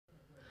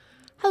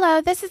Hello,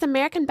 this is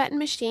American Button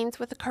Machines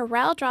with a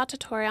Corel Draw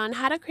tutorial on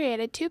how to create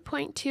a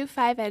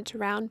 2.25-inch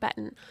round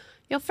button.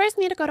 You'll first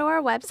need to go to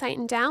our website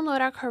and download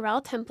our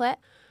Corel template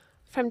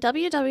from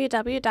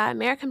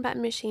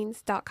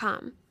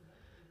www.americanbuttonmachines.com.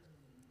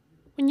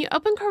 When you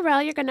open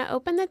Corel, you're going to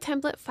open the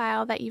template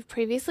file that you've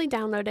previously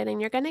downloaded and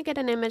you're going to get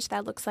an image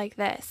that looks like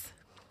this.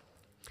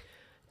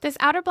 This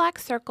outer black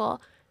circle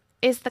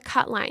is the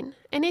cut line.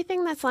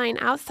 Anything that's lying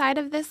outside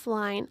of this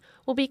line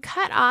will be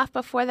cut off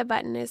before the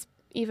button is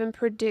even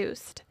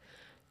produced.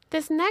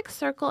 This next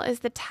circle is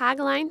the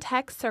tagline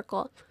text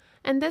circle,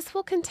 and this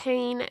will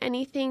contain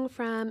anything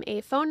from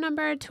a phone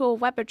number to a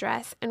web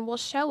address and will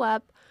show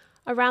up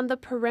around the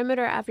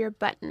perimeter of your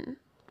button.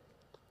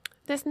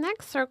 This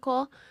next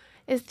circle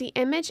is the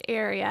image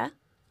area,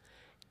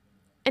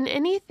 and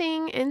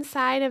anything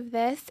inside of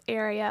this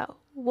area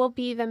will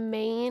be the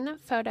main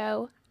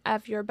photo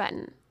of your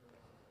button.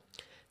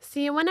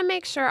 So you want to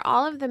make sure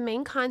all of the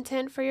main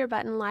content for your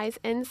button lies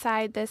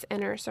inside this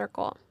inner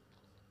circle.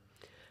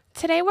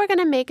 Today we're going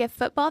to make a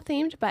football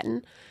themed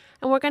button,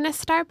 and we're going to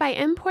start by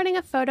importing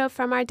a photo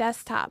from our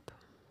desktop.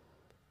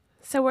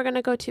 So we're going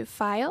to go to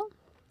File,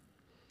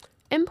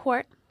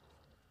 Import,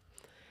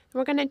 and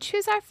we're going to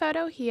choose our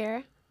photo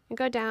here and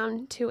go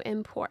down to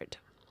Import.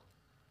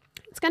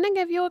 It's going to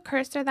give you a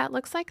cursor that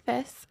looks like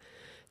this.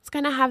 It's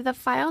going to have the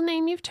file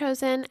name you've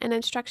chosen and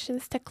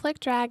instructions to click,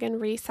 drag, and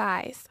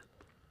resize.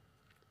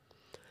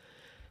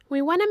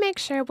 We want to make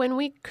sure when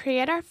we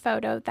create our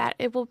photo that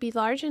it will be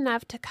large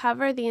enough to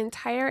cover the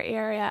entire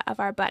area of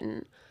our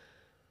button.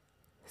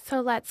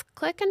 So let's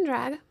click and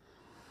drag.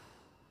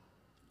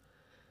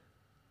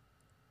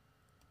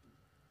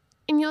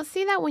 And you'll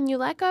see that when you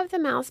let go of the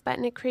mouse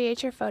button, it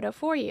creates your photo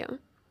for you.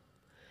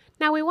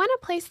 Now we want to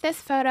place this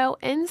photo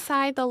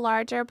inside the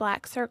larger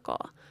black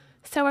circle.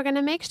 So we're going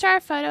to make sure our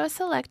photo is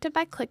selected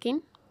by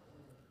clicking.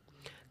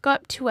 Go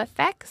up to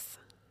Effects,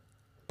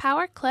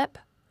 Power Clip,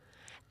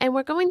 and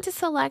we're going to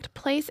select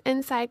Place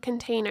Inside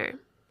Container.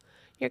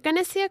 You're going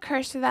to see a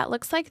cursor that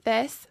looks like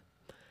this,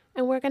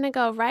 and we're going to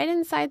go right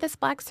inside this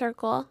black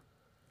circle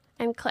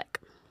and click.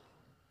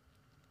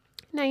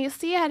 Now you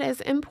see it has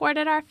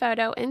imported our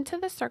photo into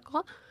the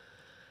circle.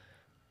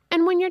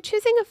 And when you're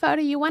choosing a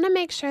photo, you want to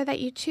make sure that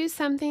you choose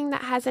something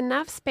that has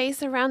enough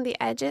space around the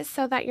edges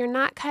so that you're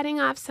not cutting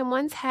off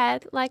someone's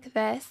head like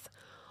this,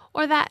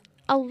 or that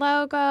a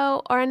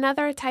logo or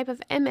another type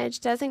of image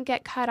doesn't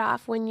get cut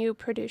off when you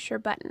produce your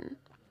button.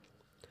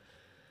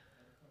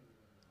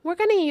 We're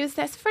going to use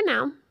this for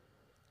now.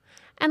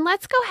 And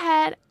let's go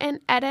ahead and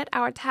edit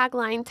our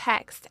tagline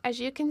text. As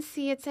you can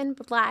see, it's in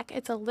black.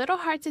 It's a little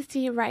hard to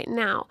see right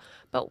now,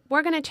 but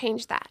we're going to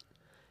change that.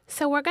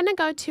 So we're going to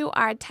go to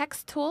our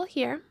text tool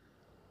here,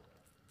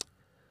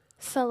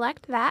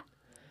 select that,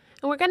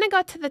 and we're going to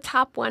go to the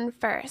top one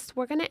first.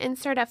 We're going to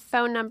insert a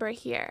phone number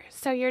here.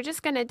 So you're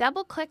just going to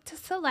double click to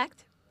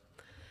select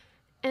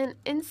and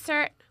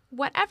insert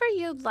whatever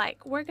you'd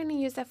like. We're going to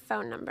use a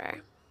phone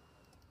number.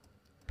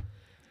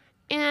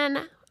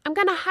 And I'm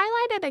going to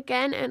highlight it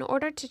again in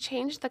order to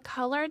change the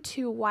color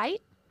to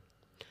white.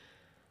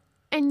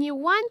 And you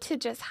want to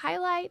just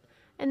highlight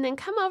and then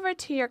come over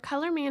to your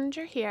color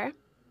manager here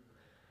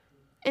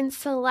and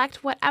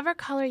select whatever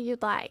color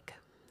you'd like.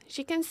 As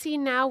you can see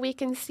now, we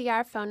can see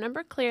our phone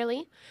number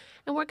clearly.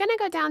 And we're going to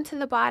go down to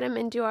the bottom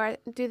and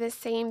do the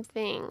same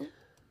thing.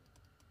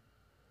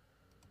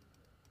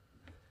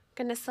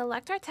 Going to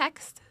select our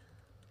text.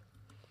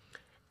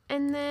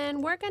 And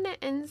then we're going to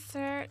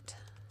insert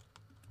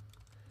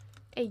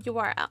a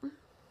URL.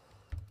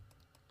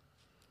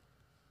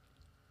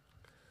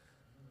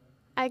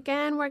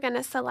 Again, we're going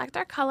to select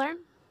our color.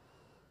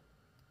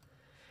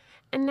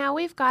 And now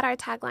we've got our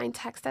tagline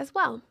text as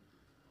well.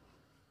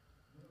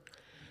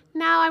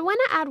 Now I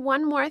want to add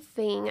one more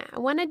thing. I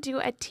want to do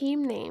a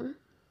team name.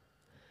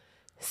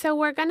 So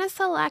we're going to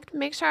select,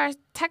 make sure our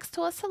text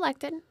tool is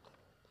selected.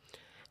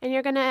 And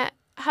you're going to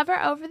hover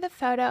over the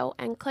photo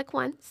and click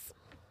once.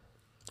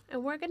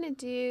 And we're going to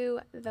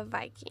do the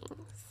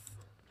Vikings.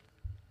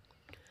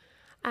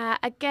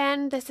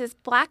 Again, this is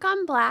black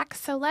on black,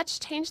 so let's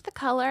change the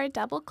color.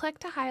 Double click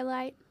to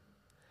highlight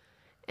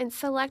and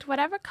select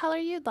whatever color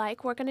you'd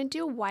like. We're going to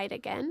do white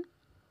again.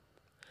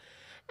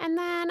 And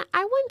then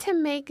I want to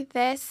make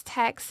this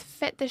text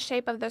fit the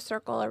shape of the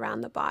circle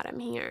around the bottom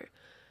here.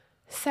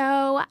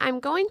 So I'm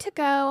going to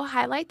go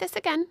highlight this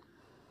again,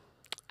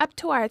 up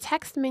to our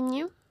text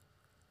menu,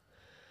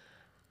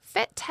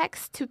 fit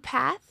text to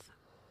path,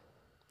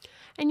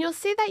 and you'll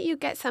see that you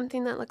get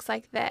something that looks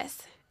like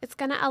this. It's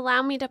going to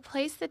allow me to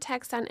place the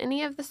text on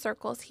any of the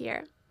circles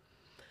here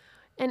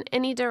in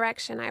any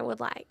direction I would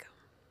like.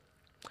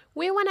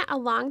 We want it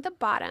along the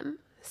bottom,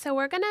 so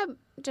we're going to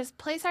just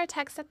place our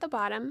text at the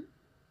bottom.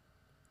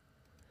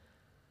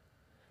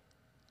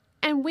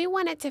 And we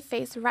want it to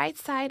face right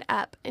side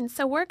up. And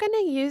so we're going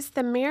to use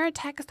the mirror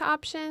text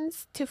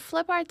options to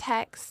flip our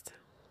text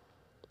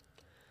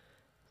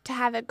to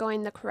have it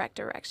going the correct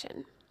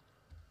direction.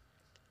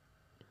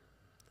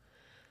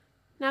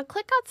 Now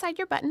click outside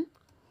your button.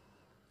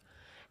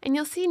 And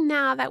you'll see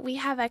now that we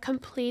have a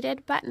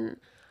completed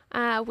button.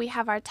 We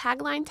have our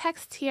tagline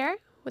text here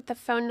with the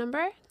phone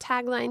number,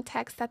 tagline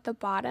text at the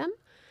bottom,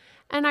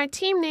 and our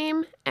team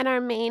name and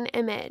our main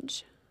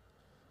image.